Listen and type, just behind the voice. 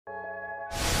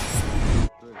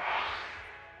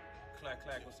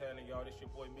Clack, what's happening, y'all? This your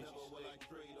boy Mitchell Slick.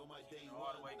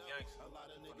 All the way gangster for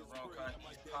the Wrong Kind of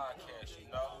Geeks podcast, you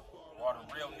know? All the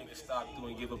real niggas stop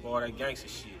doing, give up all that gangster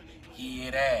shit. Hear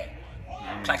that?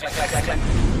 Clack, clack, clack, clack, clack.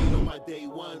 On my day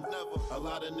one, a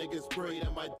lot of niggas prayed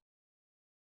on my.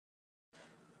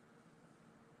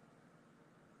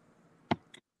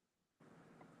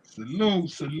 Salute.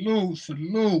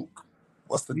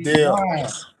 What's the deal?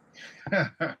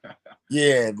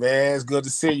 Yeah, man, it's good to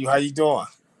see you. How you doing?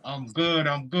 I'm good,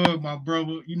 my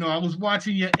brother. You know, I was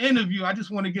watching your interview. I just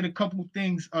want to get a couple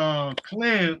things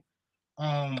clear.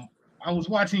 I was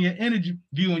watching your interview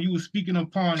and you were speaking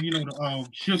upon, you know, the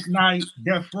Suge Knight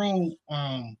Death Row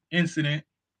incident.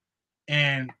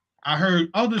 And I heard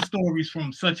other stories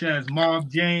from such as Marv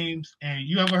James, and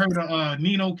you ever heard of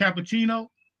Nino Cappuccino?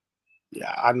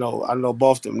 Yeah, I know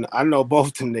both them. I know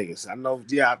both them niggas. I know,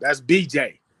 yeah, that's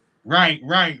BJ. Right.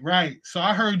 So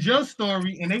I heard your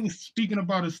story, and they was speaking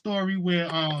about a story where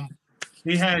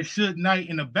they had Suge Knight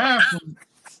in the bathroom,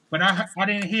 but I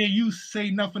didn't hear you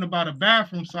say nothing about a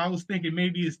bathroom, so I was thinking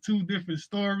maybe it's two different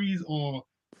stories or.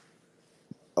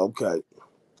 Okay,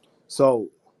 so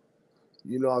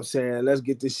you know what I'm saying? Let's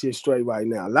get this shit straight right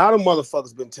now. A lot of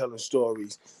motherfuckers been telling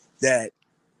stories that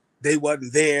they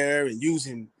wasn't there and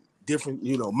using different,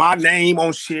 you know, my name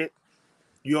on shit.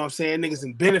 You know what I'm saying? Niggas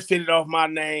and benefited off my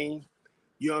name.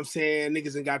 You know what I'm saying?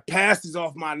 Niggas and got passes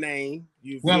off my name.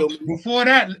 You feel me? Before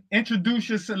that, introduce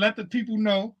yourself. Let the people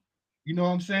know. You know what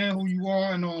I'm saying? Who you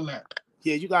are and all that.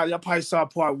 Yeah, y'all probably saw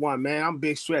part one, man. I'm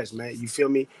Big Stretch, man. You feel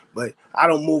me? But I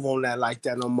don't move on that like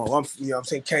that no more. You know what I'm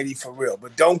saying? KD for real.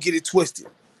 But don't get it twisted.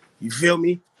 You feel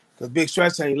me? Because Big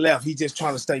Stretch ain't left. He just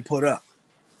trying to stay put up.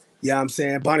 You know what I'm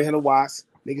saying? Bonnie Hunter Watts.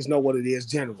 Niggas know what it is,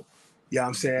 general. You know what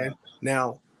I'm saying?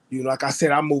 Now, you know, like I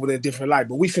said, I'm moving in a different light.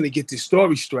 But we finna get this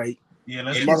story straight. Yeah,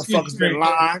 let's get motherfuckers been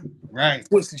lying. Right.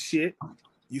 Twisting shit.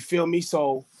 You feel me?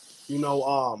 So, you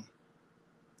know,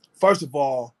 first of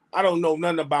all, I don't know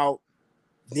nothing about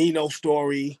Nino's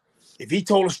story. If he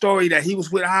told a story that he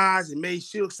was with Oz and made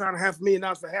Suge sign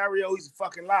 $500,000 for Harry-O, he's a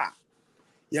fucking lie.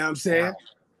 You know what I'm saying? Wow.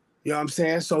 You know what I'm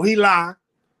saying? So he lied.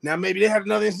 Now maybe they had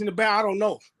another incident about, I don't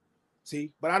know.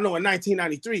 See, but I know in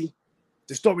 1993,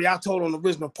 the story I told on the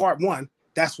original part one,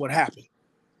 that's what happened.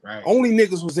 Right. Only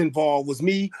niggas was involved was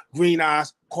me, Green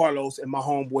Eyes, Carlos, and my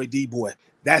homeboy D-Boy.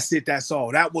 That's it, that's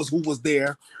all. That was who was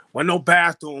there. Wasn't no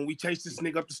bathroom. We chased this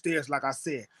nigga up the stairs, like I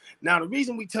said. Now, the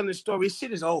reason we telling this story, this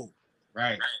shit is old.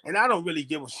 Right. And I don't really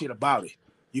give a shit about it.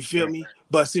 You feel me?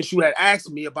 But since you had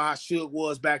asked me about how Suge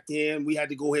was back then, we had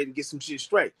to go ahead and get some shit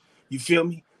straight. You feel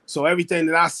me? So everything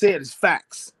that I said is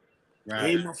facts.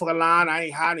 Right. Ain't motherfucking lying. I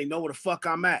ain't hiding. They know where the fuck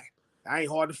I'm at. I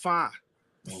ain't hard to find.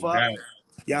 The fuck? Right.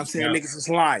 You know what I'm saying? Niggas is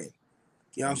lying.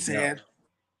 You know what I'm saying?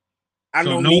 I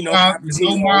know no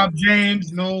Mob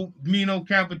James, no Nino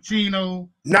Cappuccino.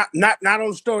 Not on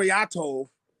the story I told.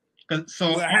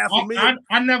 So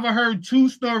I never heard two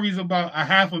stories about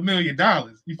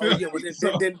 $500,000. You feel yeah,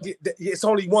 well, then it's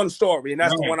only one story, and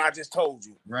that's the one I just told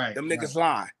you. Right. Them niggas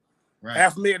lying. Right.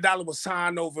 $500,000 was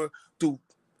signed over through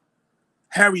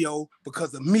Harry-O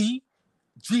because of me,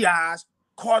 G.I.'s,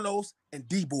 Carlos, and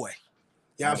D-Boy.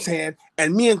 You know what I'm saying?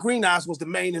 And me and Green Eyes was the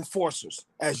main enforcers,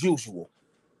 as usual.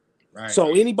 Right.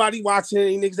 So anybody watching,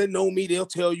 any niggas that know me, they'll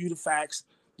tell you the facts.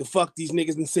 The fuck these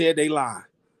niggas and said they lying.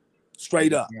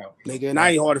 Straight up, nigga. And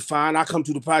I ain't hard to find. I come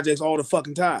to the projects all the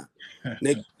fucking time,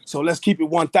 nigga. So let's keep it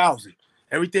 1,000.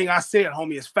 Everything I said,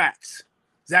 homie, is facts.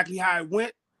 Exactly how it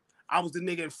went. I was the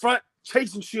nigga in front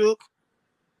chasing Suge.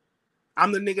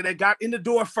 I'm the nigga that got in the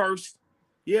door first.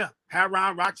 Yeah,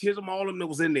 Haron, Rock, Chisholm, all of them that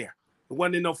was in there. It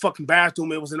wasn't in no fucking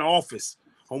bathroom. It was in the office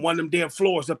on one of them damn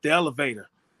floors up the elevator.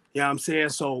 You know what I'm saying?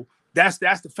 So that's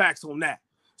the facts on that.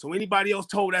 So anybody else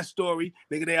told that story,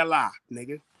 nigga, they a lie,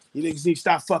 nigga. You niggas need to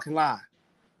stop fucking lying.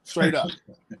 Straight up.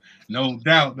 No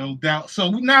doubt.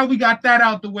 So now we got that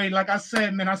out the way. Like I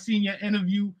said, man, I seen your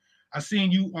interview. I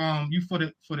seen you you for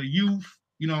the youth,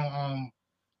 you know,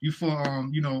 you for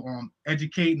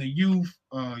educating the youth.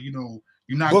 You know,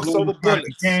 you're not books over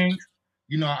bullets. Gangs.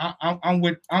 You know, I'm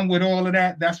with all of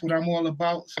that. That's what I'm all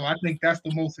about. So I think that's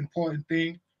the most important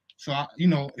thing. So you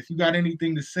know, if you got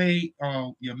anything to say,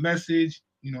 your message,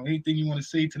 you know, anything you want to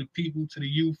say to the people, to the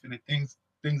youth, and the things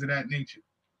of that nature.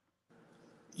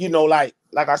 You know, like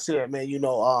I said, man, you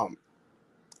know,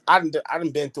 I done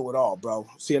been through it all, bro.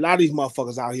 See, a lot of these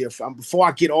motherfuckers out here, before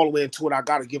I get all the way into it, I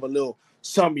got to give a little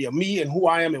summary of me and who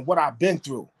I am and what I've been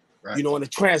through, you know, and the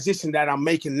transition that I'm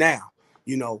making now,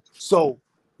 you know. So,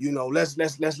 you know, let's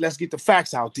get the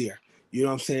facts out there. You know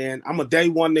what I'm saying? I'm a day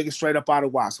one nigga straight up out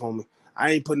of Watts, homie.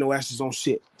 I ain't putting no ashes on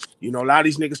shit. You know, a lot of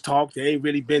these niggas talk. They ain't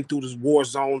really been through the war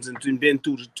zones and been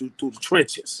through the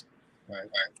trenches. Right.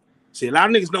 See, a lot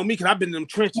of niggas know me because I've been in them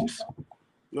trenches. You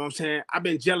know what I'm saying? I've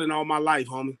been gelling all my life,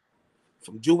 homie.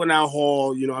 From juvenile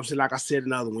hall, you know what I'm saying? Like I said,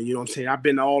 another one, you know what I'm saying? I've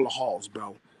been to all the halls,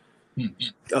 bro.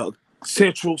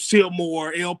 Central,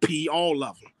 Silmore, LP, all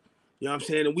of them. You know what I'm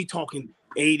saying? And we talking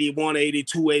 81,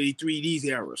 82, 83, these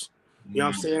eras. You know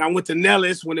what I'm saying? I went to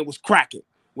Nellis when it was cracking.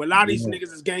 When a lot of these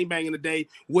niggas is gangbanging today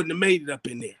wouldn't have made it up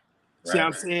in there. See what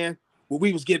I'm saying? Where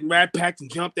we was getting rat packed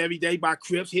and jumped every day by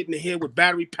Crips, hitting the head with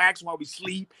battery packs while we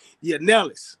sleep. Yeah,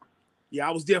 Nellis. Yeah,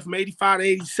 I was there from 85 to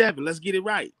 87. Let's get it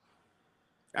right.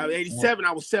 At 87,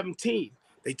 I was 17.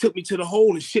 They took me to the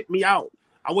hole and shipped me out.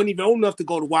 I wasn't even old enough to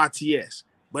go to YTS.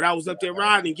 But I was up there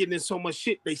riding and getting in so much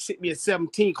shit, they sent me at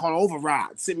 17 called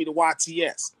Override, sent me to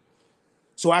YTS.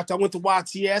 So after I went to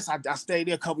YTS, I stayed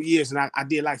there a couple years, and I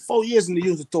did like 4 years in the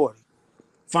youth authority.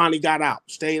 Finally got out.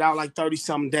 Stayed out like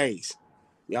 30-something days.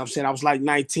 You know what I'm saying? I was like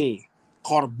 19.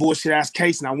 Caught a bullshit-ass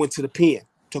case, and I went to the pen.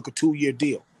 Took a 2-year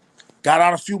deal. Got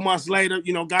out a few months later,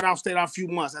 you know, stayed out a few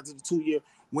months after the 2 year,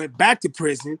 went back to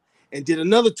prison and did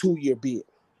another 2-year bid.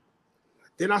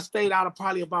 Then I stayed out of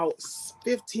probably about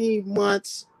 15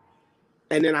 months,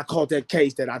 and then I caught that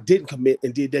case that I didn't commit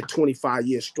and did that 25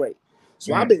 years straight.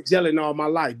 So I've been gelling all my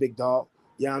life, big dog.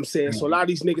 You know what I'm saying? So a lot of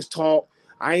these niggas talk.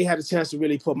 I ain't had a chance to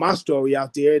really put my story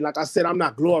out there. And like I said, I'm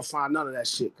not glorifying none of that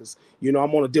shit because, you know,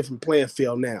 I'm on a different playing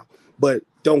field now. But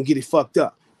don't get it fucked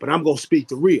up. But I'm going to speak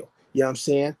the real. You know what I'm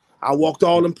saying? I walked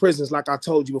all them prisons like I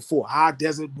told you before. High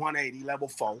Desert 180, level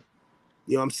 4.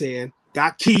 You know what I'm saying?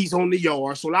 Got keys on the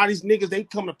yard. So a lot of these niggas, they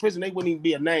come to prison, they wouldn't even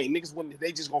be a name. Niggas wouldn't,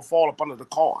 they just gonna fall up under the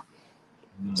car.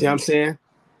 See what I'm saying?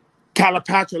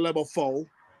 Calipatra level 4. You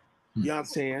know what I'm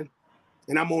saying?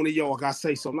 And I'm on the yard, I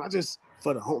say so. Not just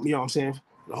for the home, you know what I'm saying?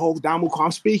 The whole Damu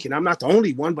I'm speaking. I'm not the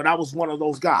only one, but I was one of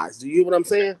those guys. Do you hear what I'm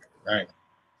saying? Right.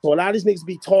 So a lot of these niggas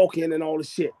be talking and all the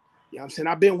shit. You know what I'm saying?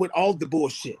 I've been with all the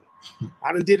bullshit.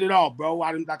 I done did it all, bro.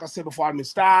 I done, like I said before, I done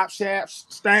stabbed, shot.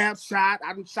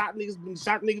 I done shot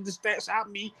niggas that shot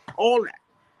me, all that.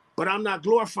 But I'm not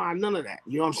glorifying none of that.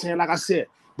 You know what I'm saying? Like I said,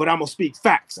 but I'm gonna speak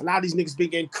facts. A lot of these niggas been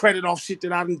getting credit off shit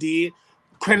that I done did,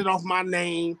 credit off my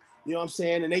name. You know what I'm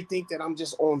saying? And they think that I'm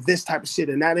just on this type of shit,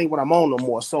 and that ain't what I'm on no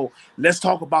more. So let's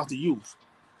talk about the youth.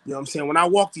 You know what I'm saying? When I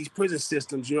walk these prison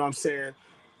systems, you know what I'm saying?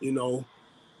 You know,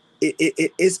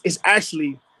 it's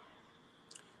actually.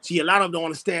 See, a lot of them don't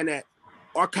understand that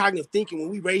our cognitive thinking,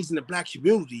 when we raised in the black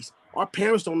communities, our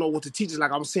parents don't know what to teach us,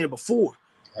 like I was saying before.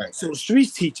 Right. So the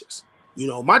streets teach us. You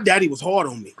know, my daddy was hard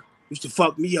on me. Used to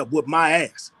fuck me up with my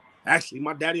ass. Actually,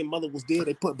 my daddy and mother was there.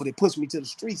 They pushed me to the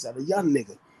streets as a young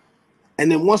nigga.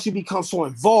 And then once you become so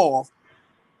involved,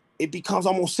 it becomes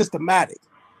almost systematic,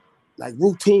 like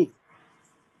routine.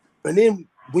 And then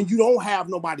when you don't have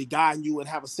nobody guiding you and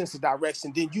have a sense of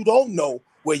direction, then you don't know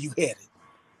where you headed.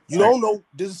 You don't know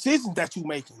the decisions that you're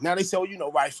making. Now they say, oh, you know,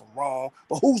 right from wrong,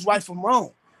 but who's right from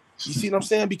wrong? You see what I'm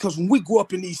saying? Because when we grew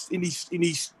up in these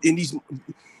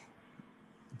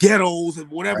ghettos and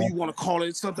whatever you want to call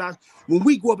it, sometimes when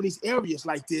we grew up in these areas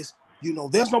like this, you know,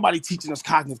 there's nobody teaching us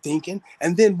cognitive thinking,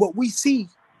 and then what we see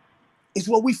is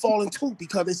what we fall into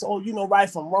because it's all, you know, right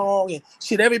from wrong and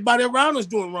shit. Everybody around us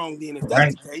doing wrong. Then if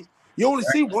that's the case, you only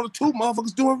see 1 or 2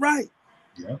 motherfuckers doing right.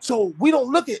 Yeah. So we don't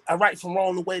look at a right from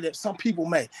wrong the way that some people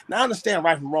may. Now I understand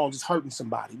right from wrong just hurting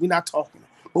somebody. We're not talking,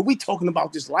 but we're talking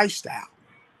about this lifestyle.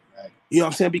 Right. You know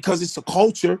what I'm saying? Because it's a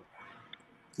culture.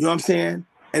 You know what I'm saying?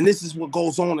 And this is what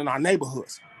goes on in our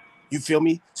neighborhoods. You feel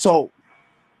me? So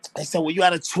they say, well, you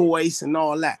had a choice and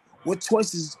all that. What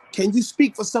choices can you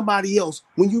speak for somebody else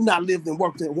when you not lived and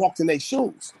worked and walked in their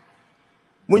shoes?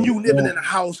 When you living in a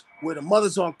house where the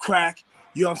mother's on crack,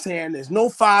 you know what I'm saying? There's no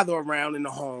father around in the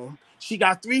home. She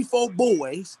got 3, 4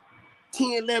 boys,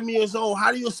 10, 11 years old.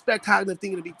 How do you expect cognitive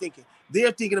thinking to be thinking?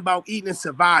 They're thinking about eating and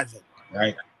surviving.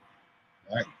 Right.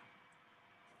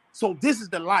 So this is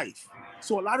the life.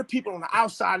 So a lot of people on the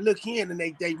outside look in and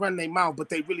they run their mouth, but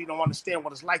they really don't understand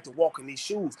what it's like to walk in these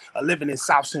shoes of living in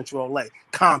South Central LA,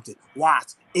 Compton,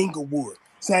 Watts, Inglewood,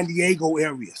 San Diego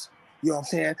areas. You know what I'm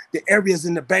saying? The areas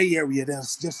in the Bay Area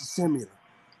that's just similar.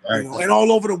 Right. You know, and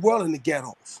all over the world in the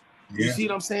ghettos. Yeah. You see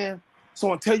what I'm saying?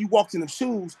 So until you walked in them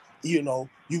shoes, you know,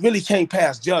 you really can't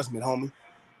pass judgment, homie.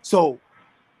 So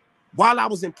while I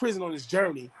was in prison on this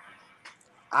journey,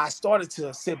 I started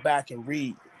to sit back and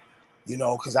read, you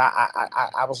know, because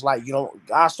I was like, you know,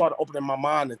 I started opening my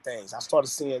mind to things. I started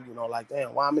seeing, you know, like,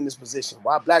 damn, why I'm in this position?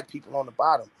 Why black people on the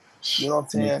bottom? You know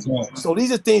what I'm saying? So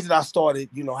these are things that I started,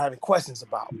 you know, having questions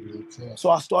about. So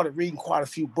I started reading quite a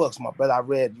few books. My brother, I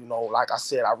read, you know, like I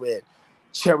said, I read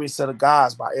Chariots of the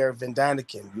Gods by Eric Van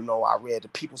Daniken. You know, I read The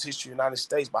People's History of the United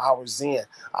States by Howard Zinn.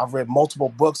 I've read multiple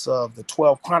books of the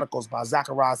 12 Chronicles by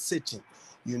Zachariah Sitchin.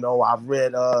 You know, I've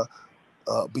read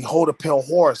Behold a Pale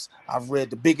Horse. I've read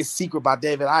The Biggest Secret by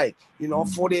David Icke. You know,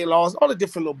 48 Laws, all the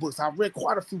different little books. I've read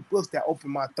quite a few books that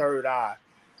opened my third eye.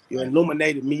 You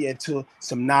illuminated me into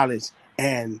some knowledge.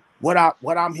 And what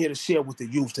I'm here to share with the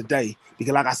youth today,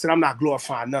 because like I said, I'm not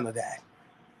glorifying none of that.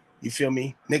 You feel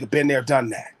me? Nigga been there, done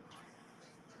that.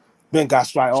 Been got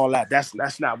straight, all that.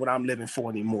 That's not what I'm living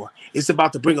for anymore. It's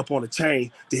about to bring up on the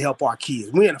chain to help our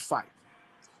kids. We're in a fight.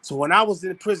 So when I was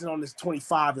in prison on this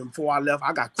 25 and before I left,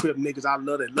 I got Crip niggas I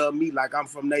love that love me like I'm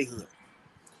from their hood.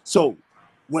 So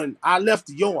when I left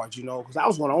the yard, you know, because I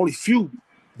was one of the only few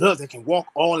bloods that can walk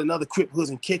all in other Crip hoods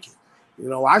and kick it. You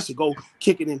know, I should go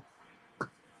kick it in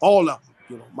all of them.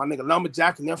 You know, my nigga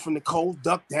Lumberjack and them from the coast,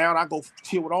 Duck Down. I go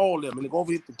chill with all of them. And they go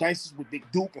over here with the gangsters with Big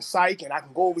Duke and Psych. And I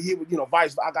can go over here with, you know,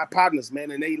 Vice. I got partners,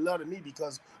 man. And they loved me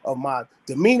because of my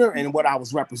demeanor and what I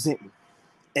was representing.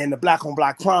 And the black on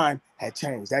black crime had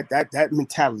changed. That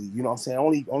mentality, you know what I'm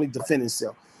saying? Only defending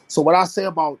itself. So what I say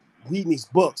about reading these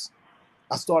books,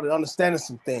 I started understanding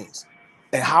some things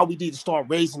and how we need to start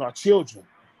raising our children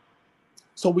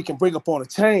so we can bring upon a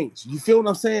change. You feel what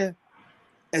I'm saying?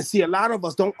 And see, a lot of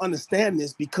us don't understand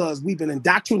this because we've been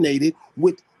indoctrinated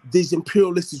with these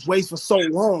imperialistic ways for so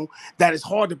long that it's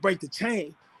hard to break the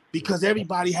chain because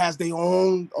everybody has their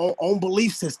own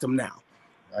belief system now.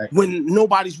 Right. When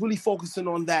nobody's really focusing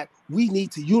on that, we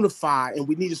need to unify and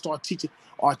we need to start teaching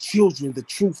our children the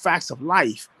true facts of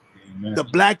life. Amen. The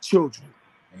black children,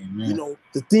 amen. You know,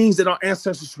 the things that our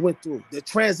ancestors went through, the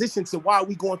transition to why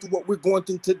we're going through what we're going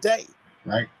through today.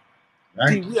 Right. Right.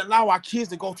 See, we allow our kids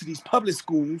to go to these public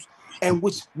schools, and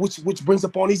which brings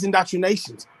upon these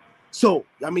indoctrinations. So,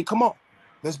 I mean, come on,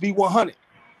 let's be 100.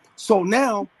 So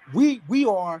now we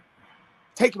are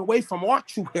taken away from our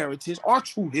true heritage, our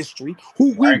true history,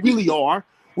 who we really are,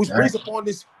 which brings upon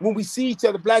this, when we see each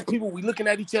other, black people, we looking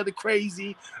at each other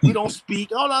crazy, we don't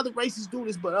speak, all the other races do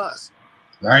this but us.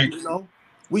 Right. You know,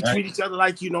 we treat each other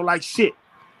like, you know, like shit.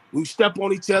 We step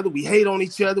on each other, we hate on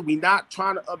each other, we not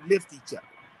trying to uplift each other.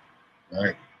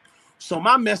 Right. So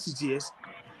my message is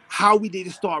how we need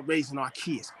to start raising our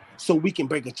kids so we can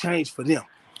bring a change for them.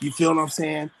 You feel what I'm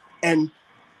saying? And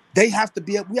they have to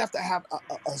be, we have to have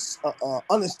a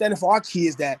understanding for our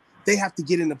kids that they have to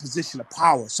get in a position of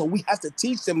power. So we have to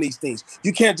teach them these things.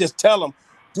 You can't just tell them,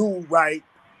 do right,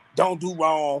 don't do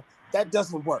wrong. That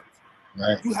doesn't work.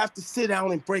 Right. You have to sit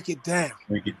down and break it down.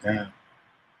 Break it down.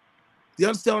 You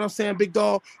understand what I'm saying, big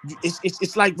dog?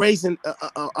 It's like raising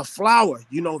a flower.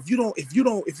 You know, if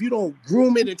you don't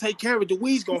groom it and take care of it, the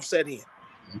weeds gonna set in.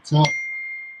 That's all.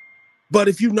 But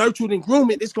if you nurture it and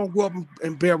groom it, it's gonna grow up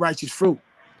and bear righteous fruit.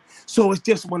 So it's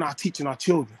just when I'm teaching our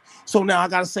children. So now I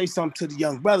gotta say something to the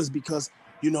young brothers because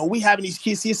you know we having these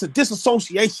kids. See, it's a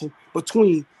disassociation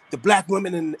between the black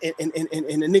women and the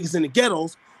niggas in the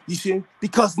ghettos. You see,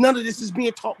 because none of this is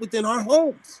being taught within our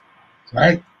homes.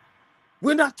 Right.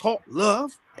 We're not taught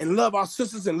love and love our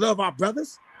sisters and love our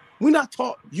brothers. We're not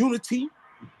taught unity.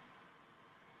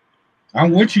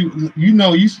 I'm with you. You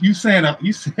know, you saying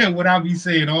what I be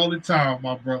saying all the time,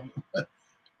 my brother.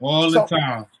 All the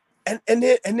time. And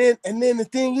then the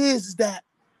thing is that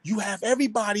you have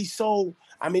everybody. So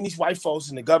I mean, these white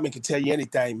folks in the government can tell you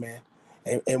anything, man.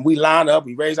 And we line up,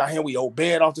 we raise our hand, we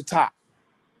obey it off the top.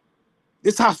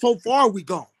 This is how so far we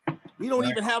gone. We don't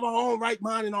even have our own right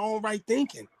mind and our own right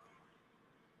thinking.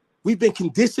 We've been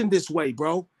conditioned this way,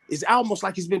 bro. It's almost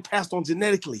like it's been passed on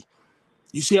genetically.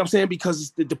 You see what I'm saying? Because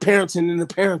it's the parenting and the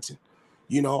parenting.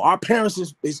 You know, our parents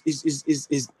is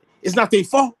not their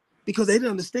fault because they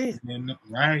didn't understand.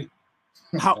 Right.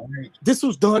 How this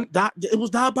was done. It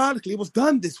was diabolically. It was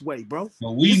done this way, bro.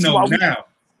 So we know now.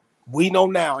 We know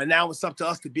now, and now it's up to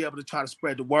us to be able to try to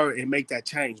spread the word and make that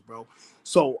change, bro.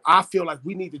 So I feel like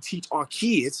we need to teach our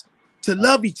kids to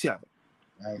love each other.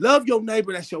 Right. Love your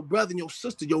neighbor, that's your brother and your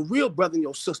sister, your real brother and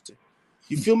your sister.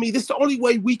 You feel me? This is the only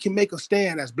way we can make a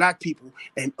stand as black people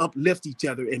and uplift each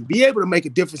other and be able to make a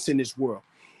difference in this world.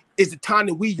 Is the time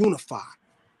that we unify.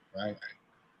 Right.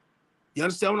 You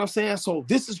understand what I'm saying? So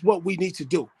this is what we need to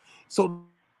do. So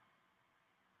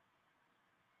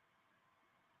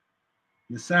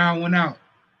the sound went out.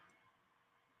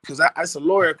 Because it's a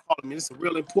lawyer calling me. This is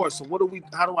real important. So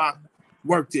how do I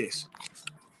work this?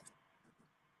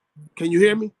 Can you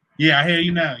hear me? Yeah, I hear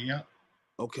you now. Yeah.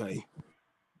 Okay.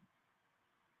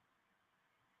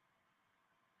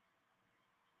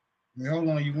 Wait, hold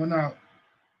on, you went out.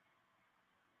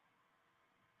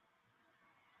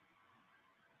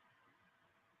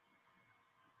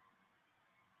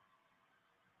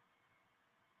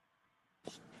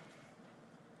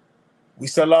 We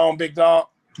still on, big dog?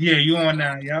 Yeah, you on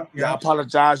now. Yeah. I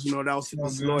apologize. You know, that was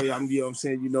this lawyer. You know what I'm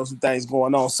saying? You know, some things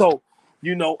going on. So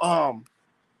you know,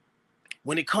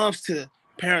 when it comes to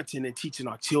parenting and teaching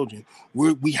our children,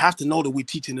 we have to know that we're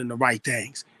teaching them the right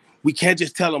things. We can't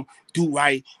just tell them, do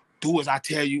right, do as I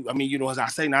tell you. I mean, you know, as I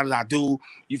say, not as I do.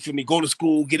 You feel me? Go to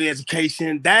school, get an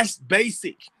education. That's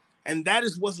basic. And that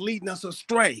is what's leading us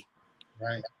astray.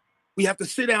 Right. We have to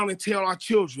sit down and tell our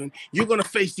children, you're going to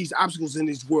face these obstacles in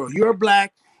this world. You're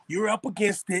black. You're up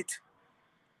against it.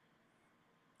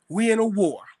 We in a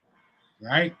war.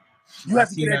 Right. You have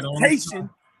to get education.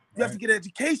 You have to get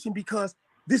education because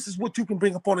this is what you can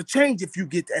bring upon a change if you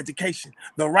get the education,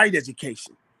 the right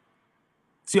education.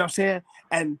 See what I'm saying?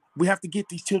 And we have to get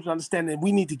these children to understand that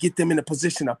we need to get them in a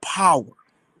position of power.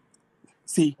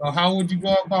 See? Well, how would you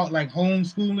go about like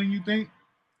homeschooling, you think?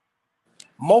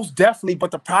 Most definitely,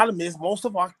 but the problem is most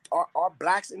of our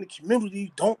blacks in the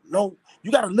community don't know.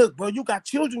 You got to look, bro. You got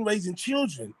children raising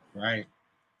children. Right.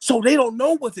 So they don't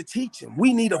know what to teach them.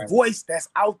 We need a voice that's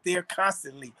out there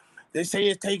constantly. They say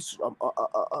it takes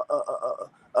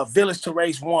a village to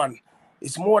raise one.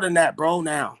 It's more than that, bro,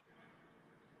 now.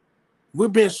 We're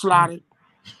being slaughtered.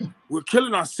 We're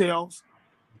killing ourselves.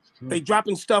 They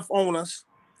dropping stuff on us.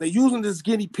 They using us as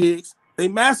guinea pigs. They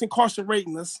mass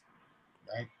incarcerating us.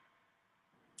 Right.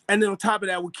 And then on top of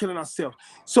that, we're killing ourselves.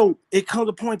 So it comes to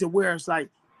a point to where it's like,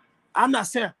 I'm not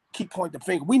saying keep pointing the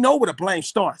finger. We know where the blame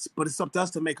starts, but it's up to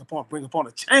us to bring upon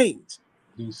a change.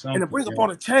 And to bring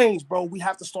upon a change, bro, we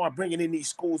have to start bringing in these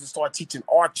schools and start teaching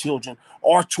our children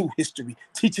our true history,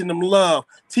 teaching them love,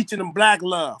 teaching them black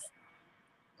love.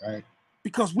 Right.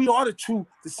 Because we are the true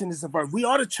descendants of earth. We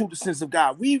are the true descendants of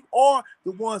God. We are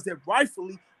the ones that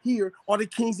rightfully here are the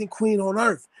kings and queens on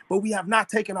earth. But we have not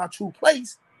taken our true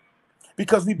place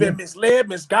because we've been misled,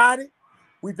 misguided.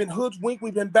 We've been hoodwinked,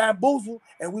 we've been bamboozled,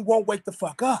 and we won't wake the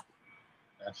fuck up.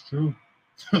 That's true.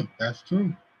 That's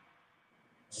true.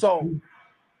 So,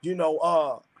 you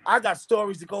know, I got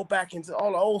stories to go back into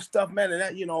all the old stuff, man, and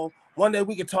that, you know, one day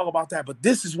we can talk about that. But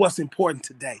this is what's important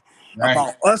today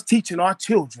about us teaching our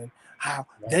children how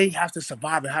they have to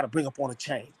survive and how to bring upon a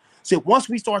change. So once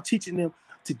we start teaching them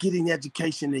to get in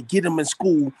education and get them in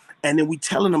school, and then we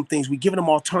telling them things, we giving them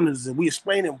alternatives, and we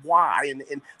explaining why,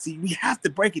 and see, we have to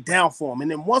break it down for them.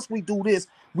 And then once we do this,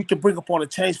 we can bring upon a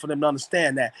change for them to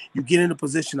understand that you get in a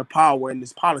position of power in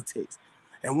this politics.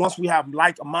 And once we have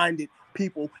like-minded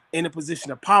people in a position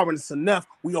of power, and it's enough,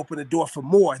 we open the door for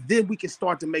more. Then we can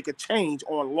start to make a change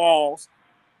on laws.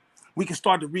 We can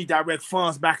start to redirect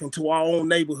funds back into our own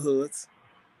neighborhoods.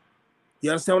 You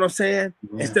understand what I'm saying?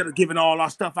 Yeah. Instead of giving all our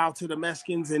stuff out to the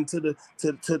Mexicans and to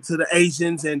the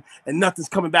Asians, and nothing's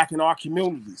coming back in our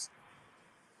communities.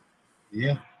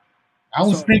 Yeah, I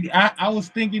was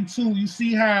thinking too. You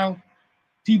see how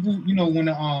people, you know, when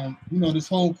you know, this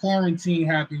whole quarantine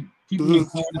happened, people were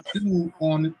going to school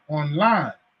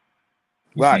online.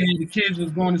 Right. The kids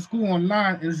was going to school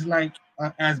online. It's like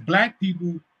as black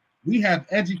people, we have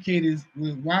educators.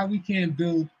 Why we can't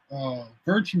build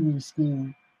virtual school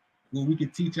where we can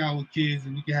teach our kids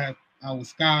and we can have our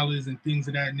scholars and things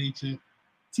of that nature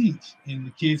teach, and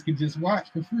the kids can just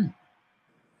watch for free.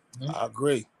 You know? I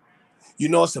agree. You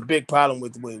know, it's a big problem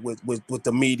with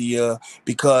the media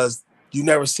because you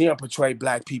never see them portray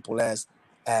black people as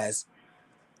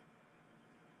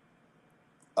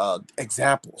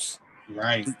examples.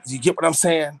 Right. You get what I'm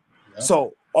saying? Yep.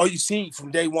 So all you see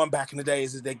from day one back in the day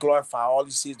is that they glorify. All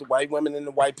you see is the white women and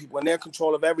the white people, and they're in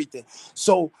control of everything.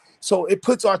 So it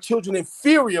puts our children in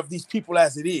fear of these people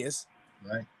as it is.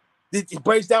 Right. It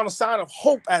breaks down a sign of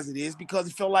hope as it is, because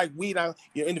it feel like we now,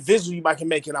 you're individual, you might can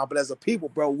make it out, but as a people,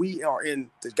 bro, we are in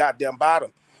the goddamn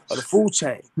bottom of the food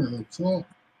chain.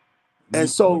 And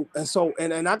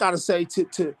I gotta say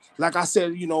to like I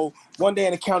said, you know, one day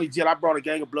in the county jail, I brought a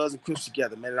gang of Bloods and Crips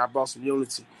together, man, and I brought some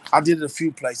unity. I did it a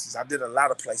few places. I did a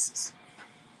lot of places.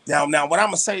 Now what I'm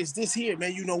gonna say is this here,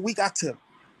 man. You know, we got to,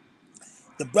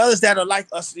 the brothers that are like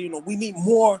us, you know, we need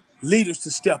more leaders to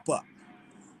step up.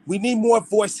 We need more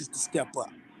voices to step up.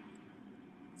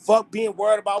 Fuck being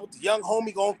worried about what the young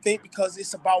homie gonna think, because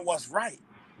it's about what's right.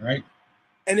 Right.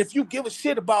 And if you give a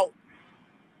shit about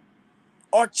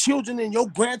our children and your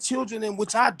grandchildren, and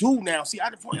which I do now. See,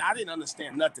 at the point, I didn't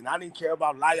understand nothing. I didn't care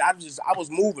about life. I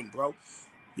was moving, bro.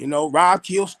 You know, rob,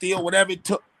 kill, steal, whatever it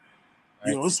took.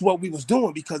 Right. You know, this is what we was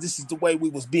doing because this is the way we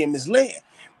was being misled.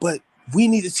 But we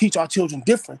need to teach our children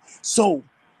different. So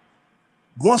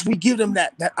once we give them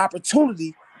that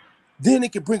opportunity, then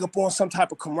it can bring upon some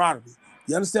type of camaraderie.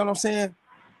 You understand what I'm saying?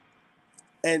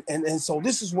 And so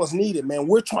this is what's needed, man.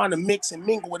 We're trying to mix and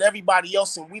mingle with everybody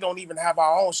else, and we don't even have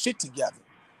our own shit together.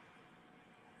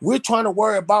 We're trying to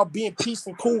worry about being peace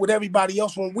and cool with everybody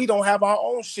else when we don't have our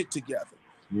own shit together.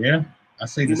 Yeah, I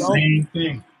say the same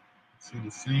thing.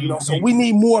 You know, so we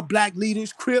need more black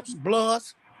leaders, Crips,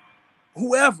 Bloods,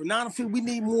 whoever. We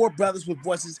need more brothers with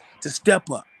voices to step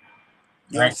up.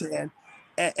 You know what I'm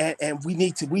saying? And we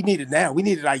need it now. We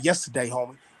need it like yesterday,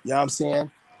 homie. You know what I'm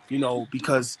saying? You know,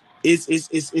 because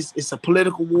it's a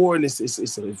political war, and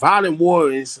it's a violent war,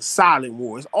 and it's a silent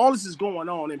war. All this is going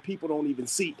on, and people don't even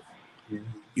see it. Yeah.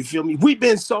 You feel me? We've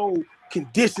been so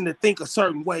conditioned to think a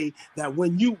certain way that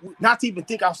when you not to even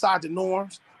think outside the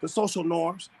norms, the social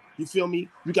norms. You feel me?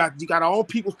 You got our own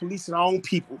people's policing our own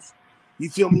peoples.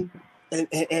 You feel me?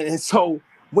 And so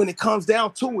when it comes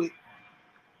down to it,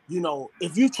 you know,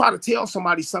 if you try to tell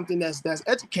somebody something that's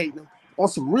educating them on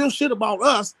some real shit about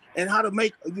us and how to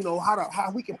make, you know,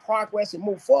 how we can progress and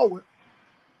move forward,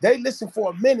 they listen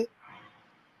for a minute,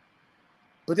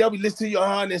 but they'll be listening to you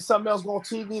and then something else go on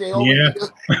TV. They always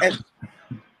and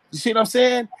you see what I'm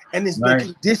saying? And it's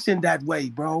been conditioned that way,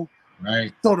 bro.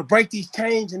 Right. So to break these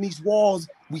chains and these walls,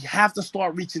 we have to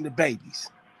start reaching the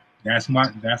babies. That's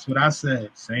what I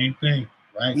said. Same thing.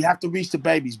 Right. We have to reach the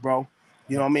babies, bro.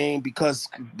 You know what I mean? Because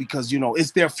you know it's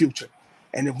their future,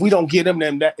 and if we don't give them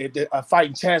a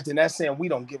fighting chance, then that's saying we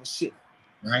don't give a shit.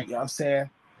 Right. You know what I'm saying?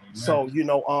 Amen. So you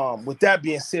know, with that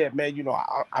being said, man, you know,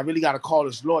 I really gotta call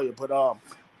this lawyer, but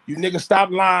you niggas stop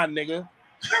lying, nigga.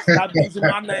 Stop using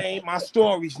my name, my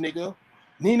stories, nigga.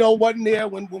 Nino wasn't there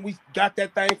when we got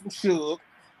that thing from Suge.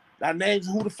 That name's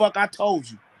who the fuck I told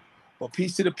you. But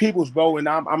peace to the peoples, bro, and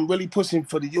I'm really pushing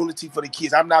for the unity for the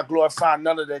kids. I'm not glorifying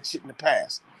none of that shit in the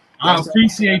past. I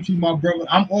appreciate you, my brother.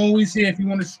 I'm always here. If you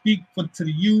want to speak to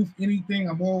the youth, anything,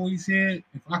 I'm always here.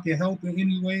 If I can help in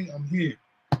any way, I'm here.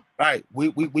 Right.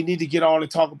 We need to get on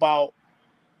and talk about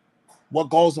what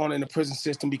goes on in the prison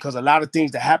system, because a lot of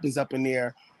things that happens up in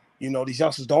there, you know, these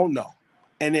youngsters don't know.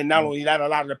 And then not only that, a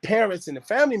lot of the parents and the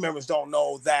family members don't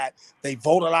know that they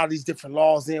vote a lot of these different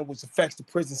laws in, which affects the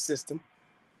prison system.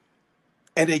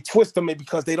 And they twist them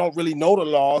because they don't really know the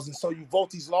laws, and so you vote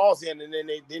these laws in, and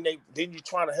then you're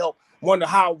trying to help wonder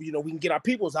how, you know, we can get our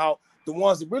peoples out, the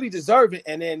ones that really deserve it,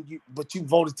 and then you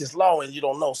voted this law and you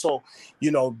don't know. So,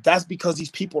 you know, that's because these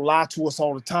people lie to us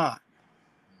all the time.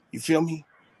 You feel me?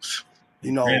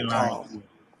 You know,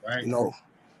 you know.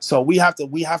 So we have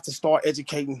to start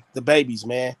educating the babies,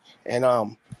 man. And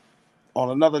on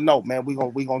another note, man, we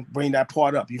gonna bring that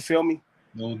part up. You feel me?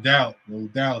 No doubt, no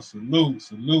doubt.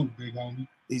 Salute, big homie.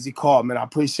 Easy call, man. I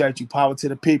appreciate you. Power to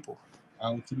the people.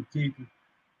 Power to the people.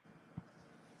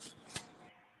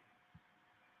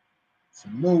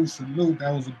 Salute.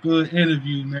 That was a good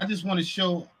interview, man. I just want to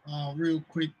show real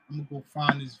quick. I'm gonna go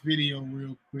find this video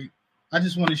real quick. I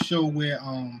just want to show where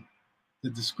the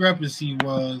discrepancy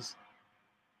was.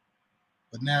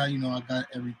 But now, you know, I got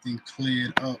everything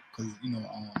cleared up because, you know,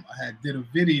 I did a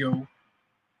video.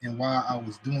 And while I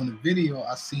was doing the video,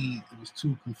 I seen it was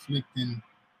two conflicting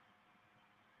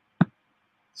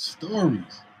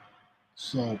stories.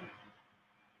 So,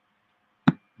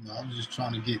 you know, I was just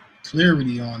trying to get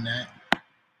clarity on that.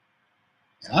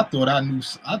 And I thought I knew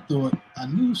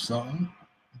something,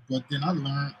 but then I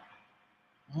learned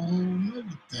a whole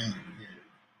other thing here.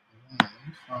 Let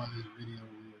me find this video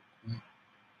real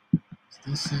quick. Is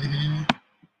this it here?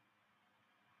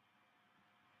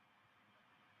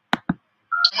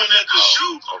 Went at the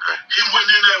shoot. Okay. He went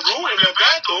in that room, in that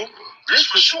bathroom. This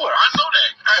for sure. I know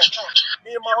that.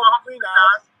 Me and my homie Green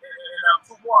Eyes and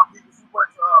two more people who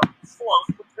went to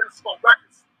Smoke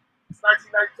Records. It's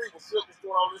 1993 when Silk was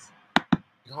doing all this.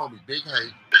 Homie, Big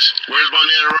Hank. Where's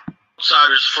Bounty Hunter?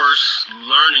 Outsider's first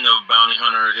learning of Bounty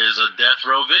Hunter is a death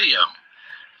row video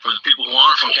for the people who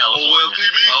aren't from California.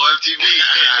 OFTV.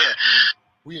 Yeah.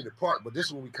 We in the park, but this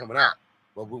is when we coming out.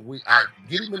 But I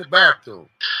get him in the bathroom.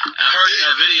 I heard in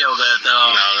that video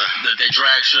that they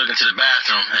dragged Suge into the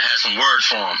bathroom and had some words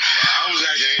for him. I was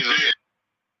actually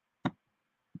there.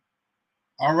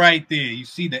 All right, there. You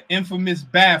see the infamous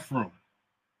bathroom,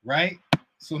 right?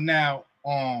 So now,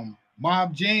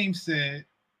 Mob James said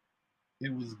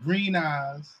it was Green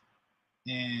Eyes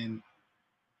and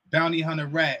Bounty Hunter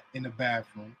Rat in the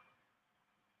bathroom.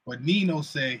 But Nino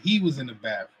said he was in the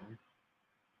bathroom.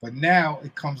 But now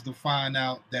it comes to find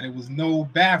out that it was no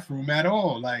bathroom at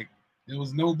all. Like, there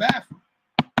was no bathroom.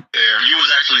 There. You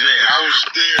was actually there. I was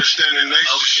there standing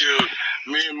next to Suge.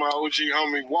 Me and my OG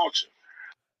homie watching.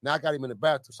 Now I got him in the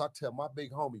bathroom, so I tell my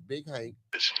big homie, Big Hank.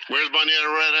 Where's Bounty Hunter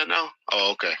Rat at now?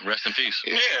 Oh, okay. Rest in peace.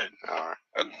 Yeah. All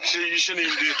right. You shouldn't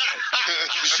even do that.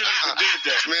 You shouldn't even did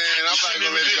that. Man, I'm not going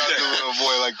to let y'all do a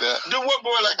boy like that. Do what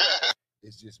boy like that?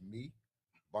 It's just me,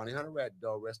 Bounty Hunter Rat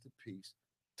Dog, rest in peace,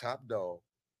 Top Dog,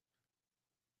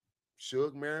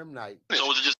 Suge Merriam Knight. So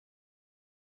was it just...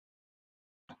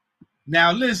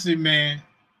 Now listen, man.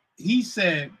 He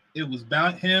said It was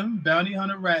Bounty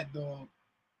Hunter Rat Dog.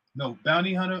 No,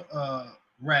 Bounty Hunter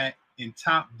Rat and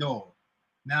Top Dog.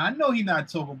 Now I know he's not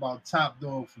talking about Top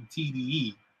Dog from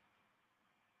TDE.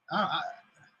 I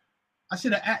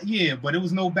should have, yeah, but it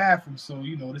was no bathroom, so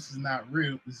you know this is not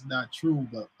real. This is not true.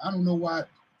 But I don't know why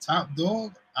Top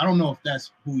Dog. I don't know if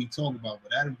that's who he talking about,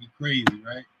 but that'd be crazy,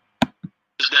 right?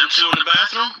 Is them two in the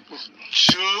bathroom?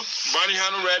 Suge, Bounty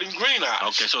Hunter Rat, and Green Eyes.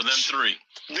 Okay, so them three.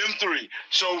 Them three.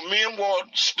 So me and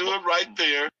Walt stood right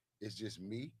there. It's just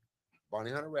me,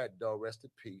 Bounty Hunter Rat Dog, rest in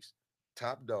peace,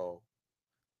 Top Dog,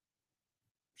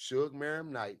 Suge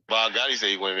Merriam Knight. Bob Gotti said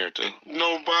he went in there too.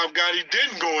 No, Bob Gotti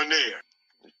didn't go in there.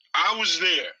 I was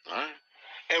there. All right.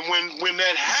 And when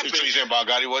that happened, So you saying Bob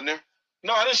Gotti wasn't there?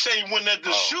 no, I didn't say he went at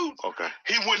the shoot. Okay.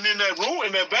 He wasn't in that room,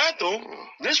 in that bathroom.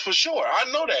 This for sure. I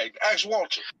know that. Ask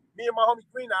Walter. Me and my homie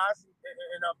Green Eyes and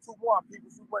two more people,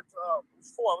 we went to, it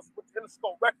was four of us, went to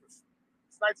Interscope Records.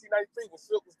 It's 1993 when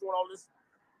Silk was doing all this.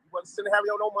 He wasn't sending Harry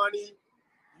no money.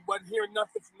 He wasn't hearing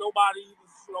nothing from nobody. He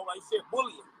was, you know, like I said,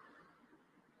 bullying.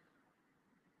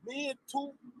 Me and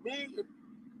three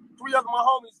other my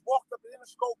homies walked up to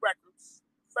Interscope Records.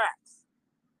 Facts.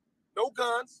 No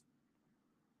guns.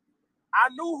 I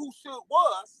knew who Suge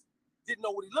was, didn't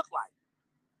know what he looked like.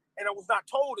 And I was not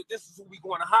told that this is who we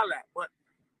going to holler at. But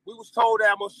we was told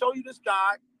that I'm going to show you this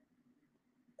guy,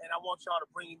 and I want y'all to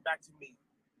bring him back to me.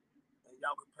 And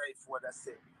y'all can pay for it, that's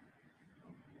it.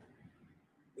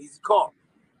 Easy call.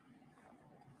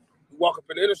 We walk up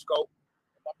in Interscope.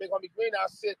 My big homie Green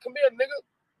Eyes said, come here, nigga.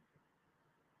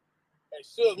 And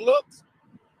Suge looked.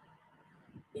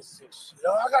 He said,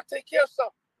 yo, I got to take care of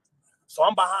something. So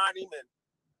I'm behind him, and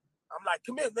I'm like,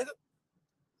 come here, nigga.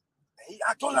 And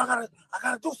I told you I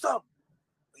gotta do something.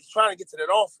 He's trying to get to that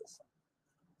office.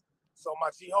 So my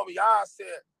G homie I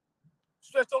said,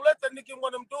 Stretch, don't let that nigga in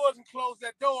one of them doors and close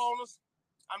that door on us.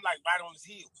 I'm like right on his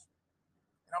heels.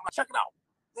 And I'm like, check it out.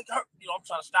 Nigga hurt. You know, I'm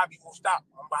trying to stop. He won't stop.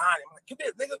 I'm behind him. I'm like, come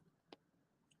here, nigga.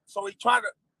 So he tried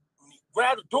to, when he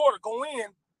grabbed the door to go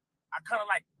in, I kind of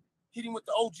like hit him with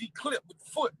the OG clip with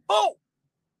the foot. Boom!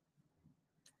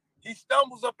 He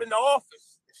stumbles up in the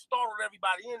office and startled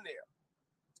everybody in there.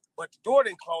 But the door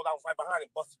didn't close. I was right behind him,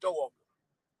 bust the door open.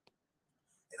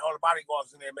 And all the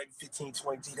bodyguards in there, maybe 15,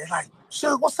 20. They're like,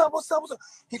 Suge, what's up?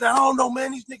 He's like, I don't know,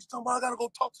 man. These niggas talking about I gotta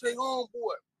go talk to their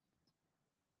homeboy.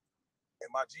 And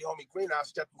my G homie Green Eyes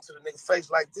stepped into the nigga face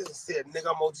like this and said,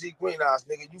 nigga, I'm OG Green Eyes,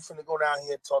 nigga. You finna go down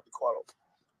here and talk to Carlos.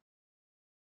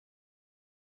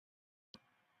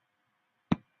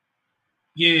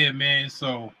 Yeah, man.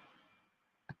 So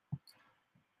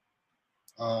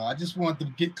I just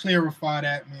wanted to clarify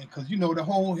that, man, because you know the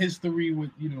whole history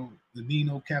with the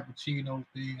Nino Cappuccino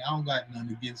thing. I don't got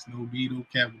nothing against no Nino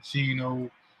Cappuccino.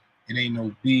 It ain't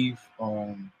no beef.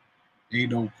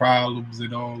 Ain't no problems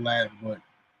and all that. But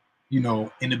in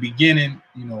the beginning,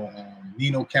 Nino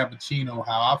Cappuccino,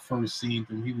 how I first seen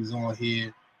him, he was on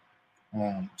here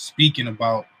speaking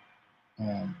about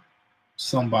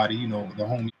somebody, the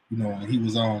homie, and he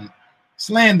was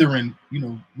slandering,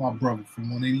 my brother from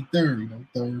 183rd,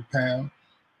 third pound.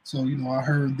 So, I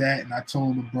heard that and I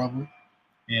told the brother,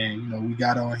 and, we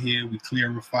got on here, we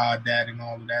clarified that and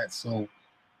all of that. So,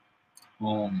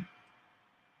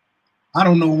 I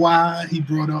don't know why he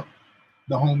brought up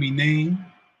the homie name.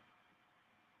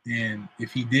 And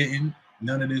if he didn't,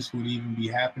 none of this would even be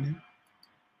happening.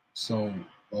 So,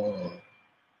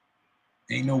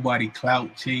 ain't nobody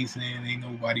clout chasing, ain't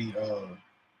nobody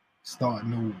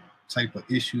starting no type of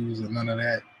issues or none of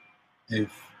that.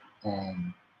 If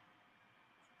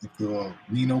the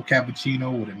Nino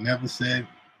Cappuccino would have never said,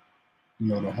 the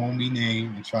homie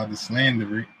name and tried to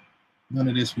slander it, none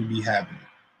of this would be happening.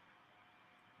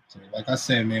 So, like I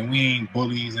said, man, we ain't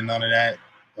bullies and none of that.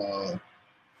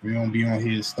 We don't be on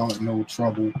here starting no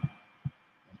trouble.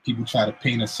 People try to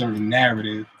paint a certain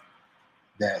narrative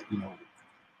that,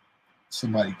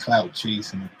 somebody clout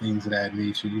chasing and things of that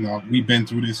nature. We've been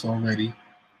through this already.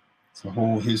 It's a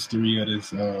whole history of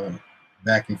this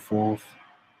back and forth.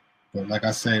 But like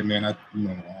I said, man,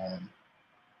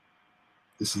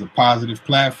 this is a positive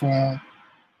platform.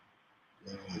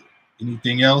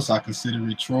 Anything else, I consider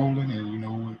it trolling,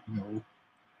 and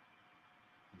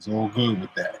it's all good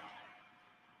with that.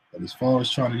 But as far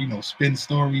as trying to, spin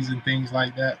stories and things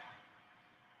like that,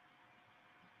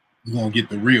 you're gonna get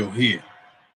the real here.